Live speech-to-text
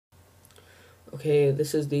Okay,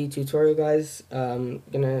 this is the tutorial, guys.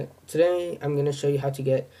 Today I'm gonna show you how to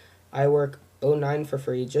get iwork09 for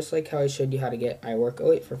free, just like how I showed you how to get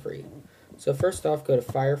iwork08 for free. So first off, go to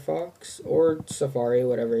Firefox or Safari,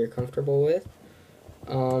 whatever you're comfortable with.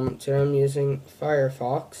 Today I'm using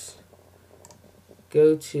Firefox.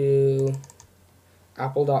 Go to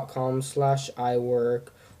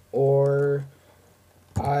apple.com/iwork or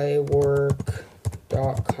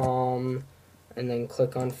iwork.com and then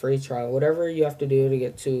click on free trial. Whatever you have to do to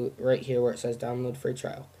get to right here where it says download free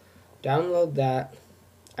trial. Download that.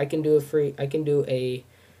 I can do a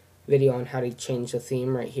video on how to change the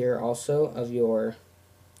theme right here also of your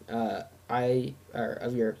of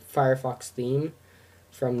your Firefox theme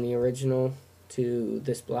from the original to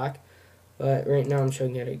this black. But right now I'm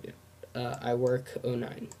showing you how to get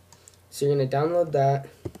iwork09. So you're gonna download that.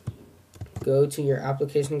 Go to your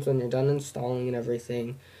applications when you're done installing and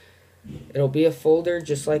everything. It'll be a folder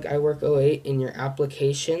just like iwork08 in your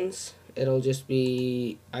applications. It'll just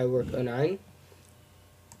be iwork09.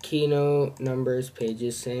 Keynote, numbers,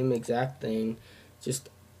 pages, same exact thing. Just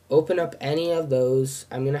open up any of those.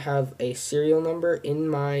 I'm going to have a serial number in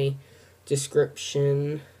my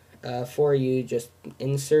description for you. Just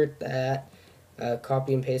insert that,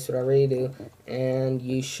 copy and paste whatever you do, and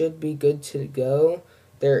you should be good to go.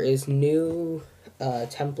 There is new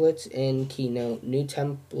templates in Keynote, new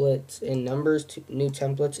templates in numbers, new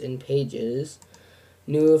templates in pages,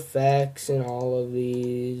 new effects in all of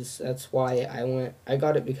these. That's why I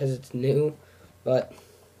got it because it's new, but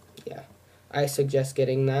yeah, I suggest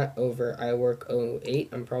getting that over iwork08.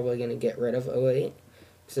 I'm probably going to get rid of 08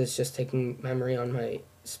 because it's just taking memory on my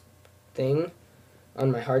thing,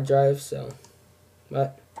 on my hard drive, so,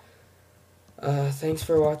 but thanks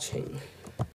for watching.